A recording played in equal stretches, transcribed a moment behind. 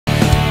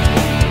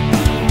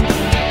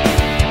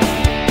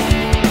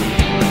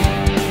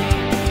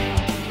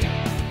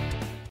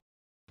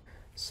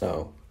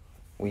So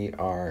we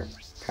are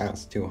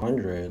past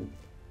 200,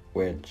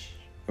 which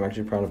I'm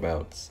actually proud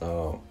about.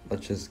 So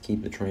let's just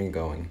keep the train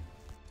going.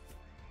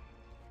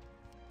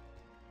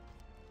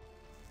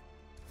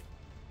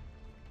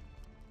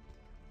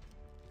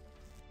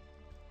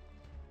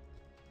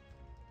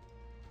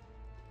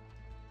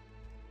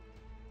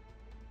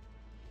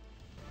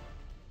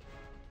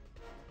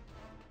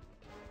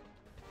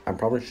 I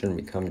probably shouldn't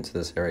be coming to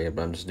this area,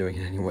 but I'm just doing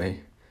it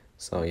anyway.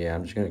 So yeah,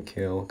 I'm just gonna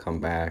kill, come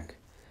back,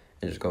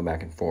 and just go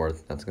back and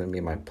forth. That's gonna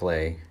be my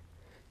play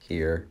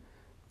here,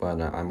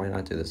 but I might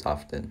not do this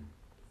often.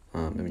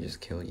 Let me just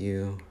kill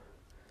you.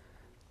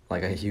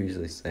 Like I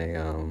usually say,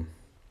 I'm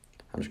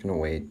just gonna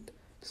wait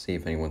to see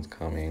if anyone's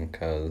coming,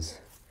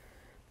 cause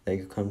they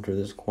could come through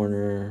this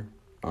corner.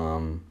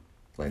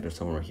 Like there's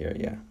someone right here,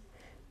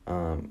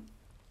 yeah.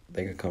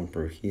 They could come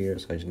through here,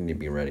 so I just need to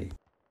be ready.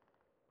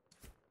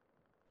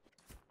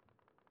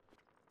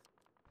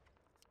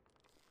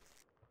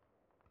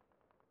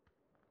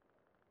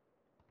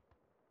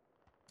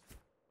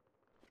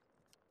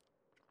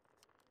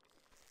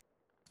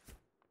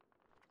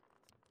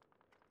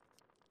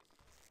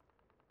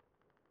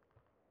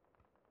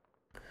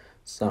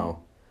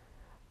 So,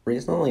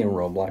 recently in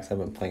Roblox, I've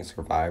been playing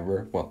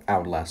Survivor, well,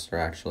 Outlaster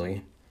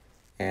actually,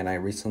 and I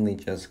recently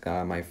just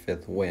got my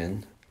 5th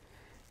win,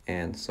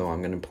 and so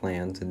I'm gonna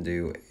plan to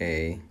do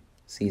a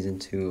season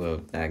 2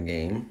 of that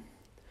game,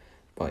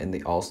 but in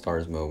the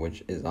All-Stars mode,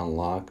 which is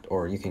unlocked,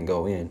 or you can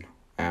go in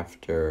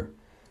after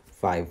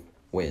 5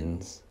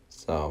 wins.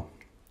 So,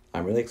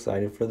 I'm really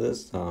excited for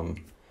this.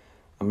 I'm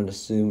gonna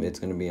assume it's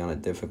gonna be on a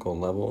difficult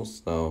level,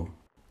 so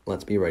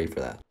let's be ready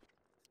for that.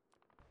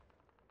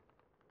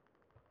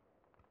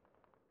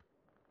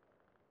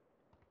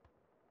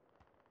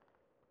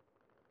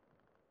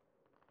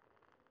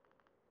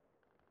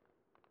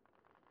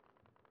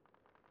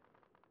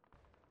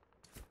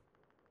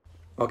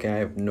 Okay, I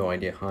have no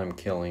idea how I'm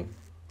killing,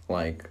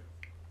 like,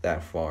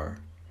 that far.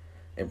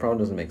 It probably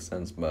doesn't make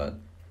sense, but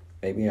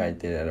maybe I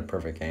did it at a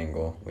perfect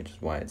angle, which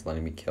is why it's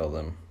letting me kill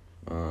them.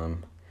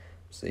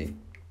 See.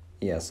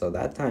 Yeah, so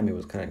that time it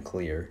was kind of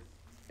clear,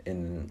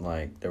 and,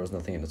 like, there was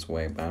nothing in its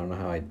way, but I don't know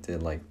how I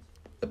did, like,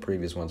 the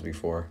previous ones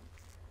before.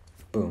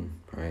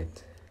 Boom,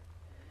 right.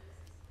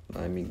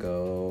 Let me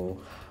go.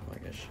 Oh, I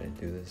guess, should I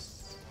do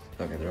this?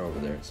 Okay, they're over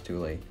there, it's too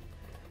late.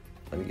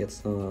 Let me get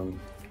some.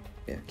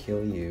 Yeah,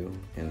 kill you,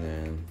 and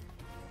then,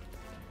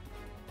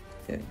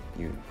 yeah,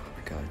 you, oh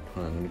my god,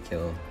 hold on, let me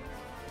kill,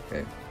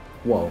 okay,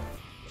 whoa,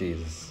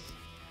 Jesus,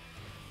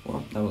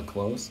 well, that was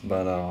close,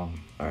 but,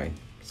 alright,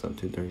 so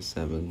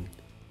 237,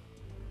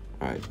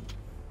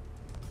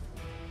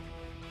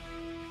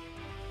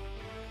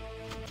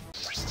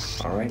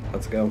 alright,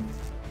 let's go,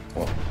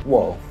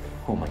 whoa,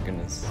 oh my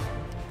goodness,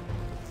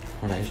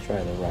 nice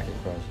try, the rocket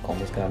crush,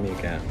 almost got me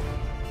again.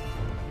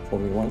 Fool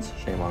me once,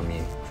 shame on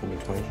me, fool me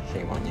twice,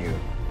 shame on you.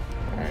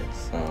 Alright,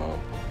 so...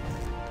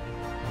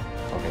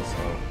 Okay,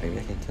 so maybe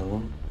I can kill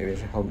him? Maybe I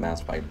should help Mass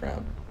Fight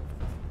grab.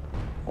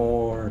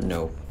 Or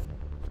no.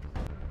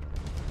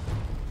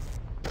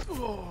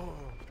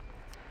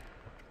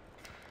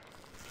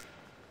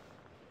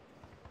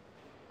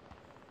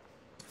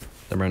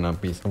 There might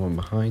not be someone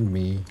behind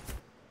me.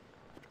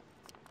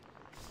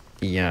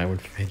 Yeah, I would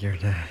figure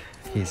that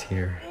he's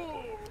here.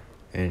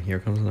 And here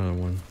comes another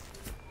one.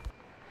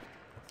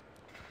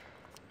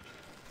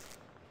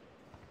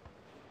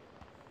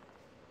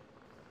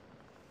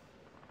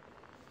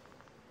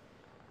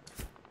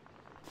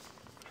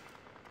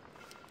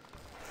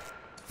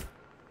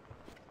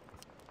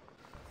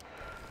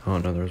 Oh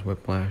no, there's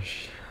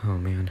Whiplash. Oh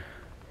man.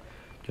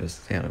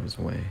 Just stay out of his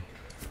way.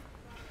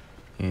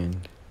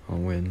 And I'll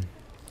win.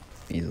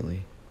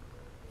 Easily.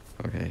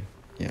 Okay.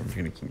 Yeah, I'm just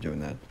gonna keep doing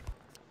that.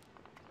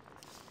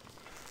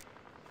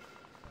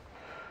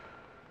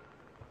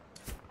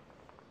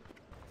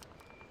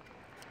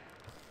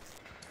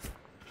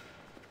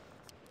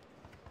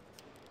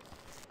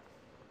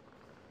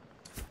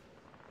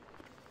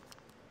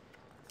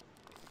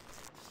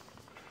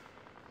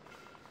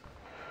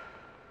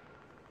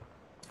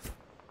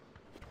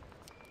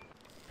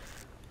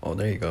 Oh,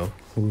 there you go.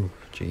 Ooh,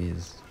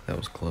 jeez. That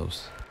was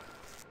close.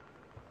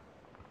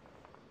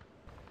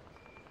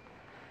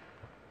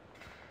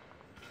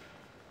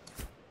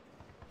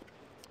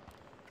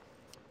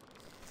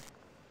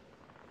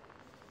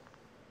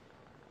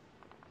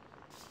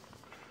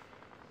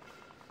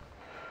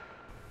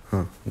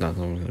 Huh, not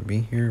someone's gonna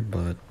be here,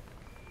 but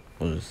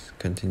we'll just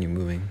continue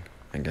moving,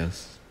 I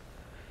guess.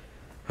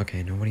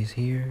 Okay, nobody's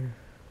here.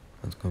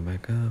 Let's go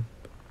back up.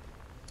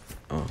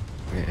 Oh,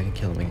 okay, I can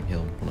kill him,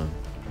 hold on.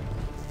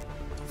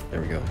 There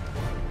we go.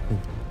 Ooh.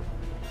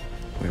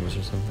 Wait, was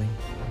there something?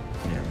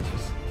 Yeah, let's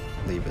just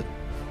leave it.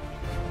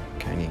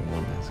 Okay, I need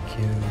one last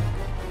kill.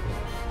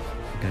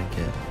 I gotta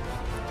get...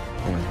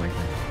 Oh, I like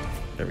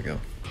that. There we go.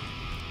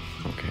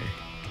 Okay.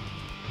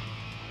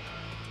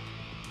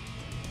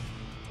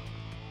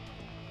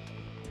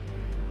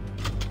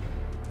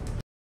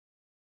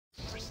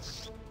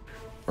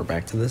 We're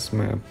back to this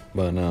map,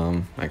 but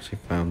I actually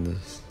found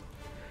this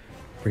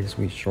pretty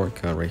sweet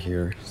shortcut right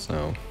here,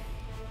 so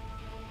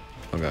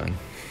Oh god.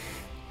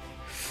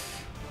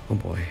 Oh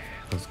boy.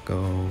 Let's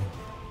go.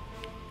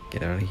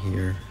 Get out of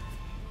here.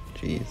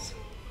 Jeez.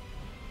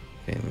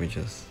 Okay, let me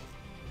just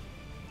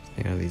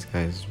stay out of these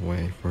guys'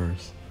 way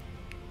first.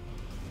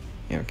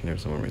 Yeah, okay,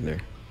 there's someone right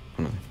there.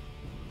 Hold on.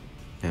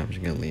 Yeah, I'm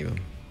just gonna leave him.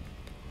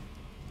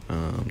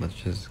 Let's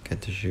just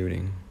get to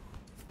shooting.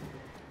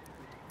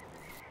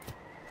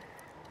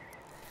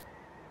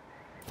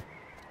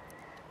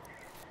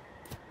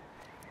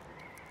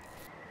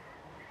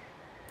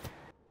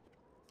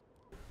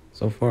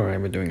 So far,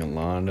 I've been doing a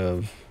lot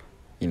of,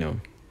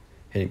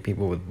 hitting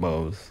people with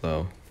bows,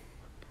 so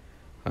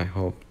I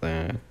hope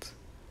that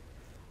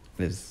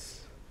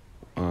this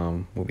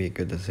will be a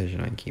good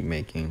decision I keep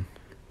making.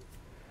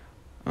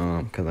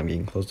 Because I'm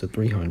getting close to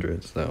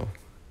 300, so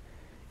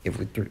if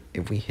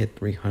we hit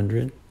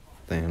 300,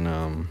 then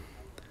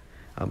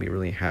I'll be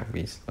really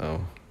happy.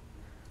 So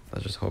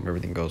let's just hope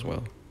everything goes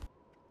well.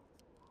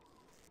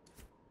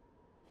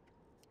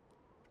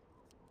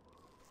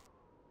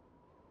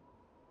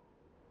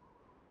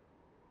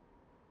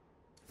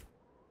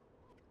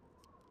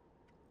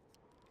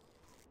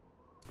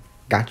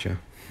 Gotcha.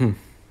 I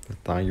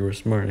thought you were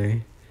smart, eh?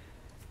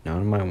 Not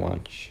on my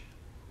watch.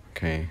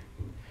 Okay.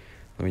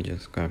 Let me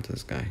just go after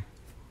this guy.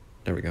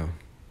 There we go.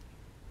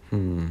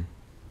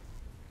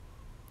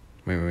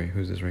 Wait,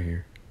 who's this right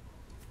here?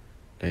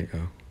 There you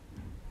go.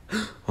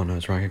 Oh no,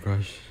 it's Rocket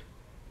Crush.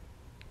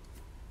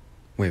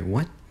 Wait,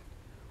 what?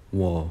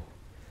 Whoa.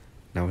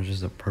 That was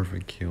just a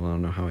perfect kill. I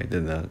don't know how I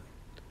did that.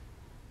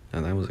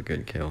 Now that was a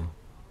good kill.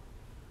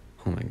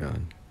 Oh my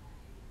god.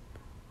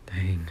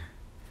 Dang.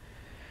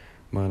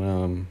 But,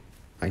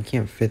 I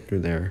can't fit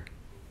through there.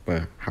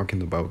 But how can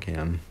the bow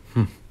can?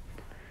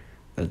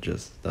 That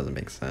just doesn't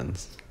make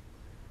sense.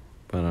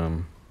 But,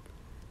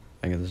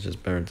 I guess it's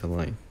just better to,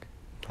 like,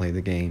 play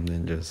the game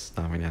than just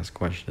stop and ask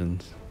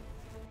questions.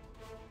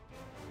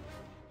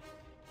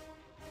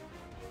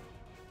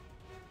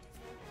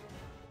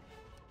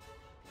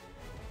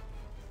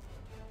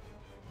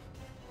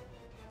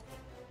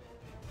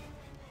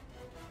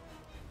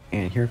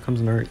 And here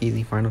comes another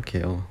easy final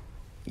kill.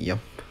 Yep,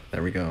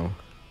 there we go.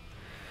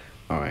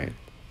 Alright,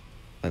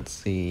 let's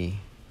see.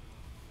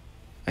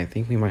 I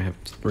think we might have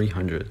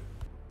 300.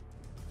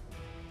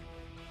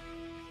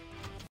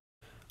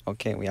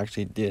 Okay, we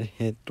actually did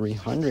hit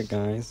 300,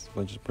 guys,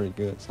 which is pretty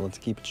good. So let's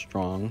keep it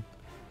strong.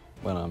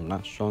 But I'm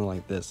not strong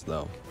like this,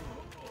 though.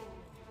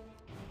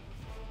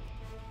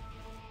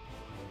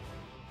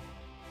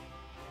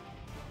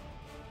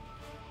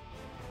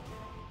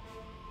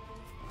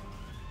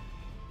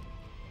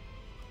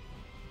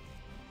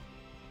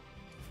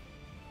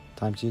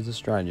 Time to use the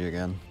strategy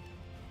again.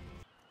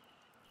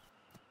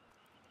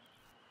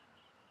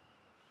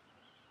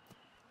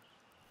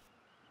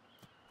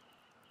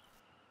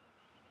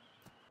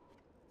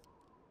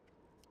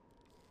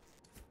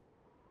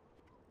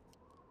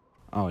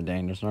 Oh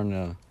dang, they're starting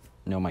to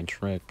know my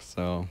trick,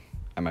 so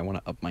I might want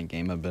to up my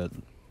game a bit.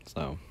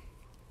 So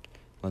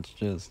let's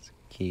just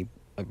keep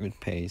a good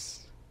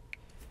pace.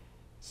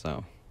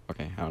 So,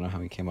 okay, I don't know how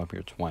he came up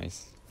here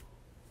twice.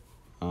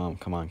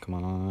 Come on. Come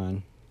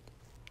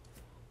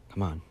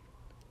on.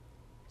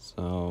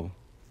 So,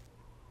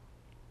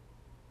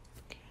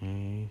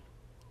 okay.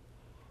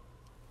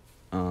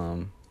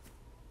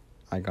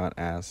 I got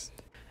asked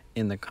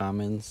in the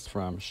comments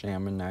from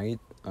Shaman Knight.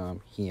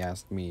 He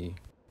asked me,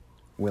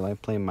 will I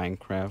play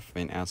Minecraft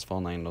and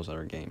Asphalt 9 and those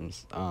other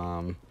games?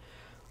 I'm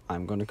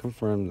gonna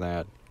confirm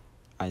that.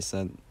 I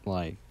said,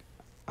 like,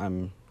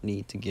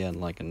 need to get,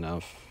 like,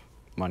 enough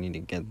money to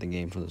get the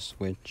game for the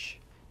Switch,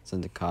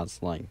 since it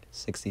costs, like,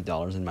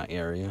 $60 in my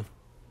area.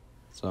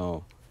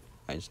 So,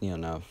 I just need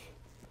enough.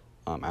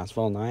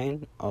 Asphalt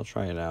 9, I'll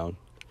try it out.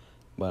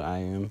 But I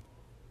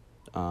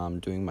am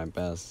doing my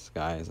best,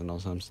 guys, and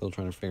also I'm still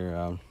trying to figure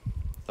out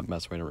the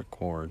best way to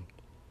record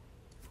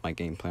my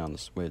gameplay on the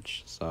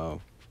Switch. So,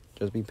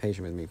 just be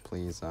patient with me,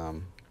 please.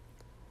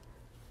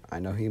 I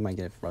know he might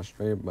get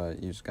frustrated,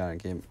 but you just gotta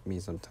give me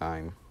some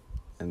time,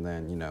 and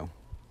then,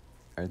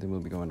 everything will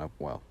be going up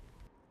well.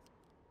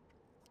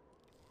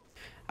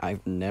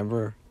 I've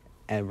never,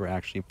 ever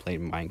actually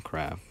played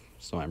Minecraft,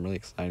 so I'm really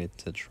excited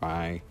to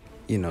try,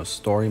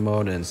 story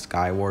mode and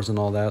Sky Wars and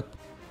all that.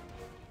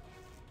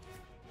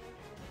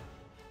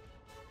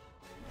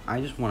 I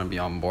just want to be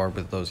on board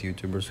with those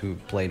YouTubers who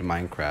played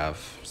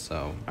Minecraft,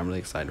 so I'm really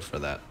excited for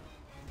that.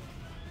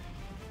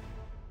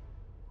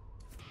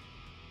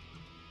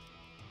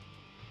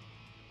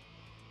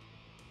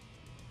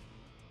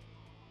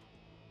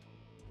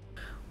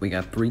 We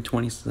got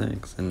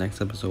 326, and next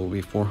episode will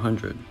be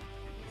 400.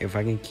 If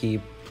I can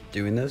keep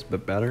doing this,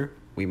 but better,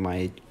 we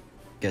might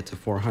get to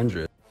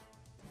 400.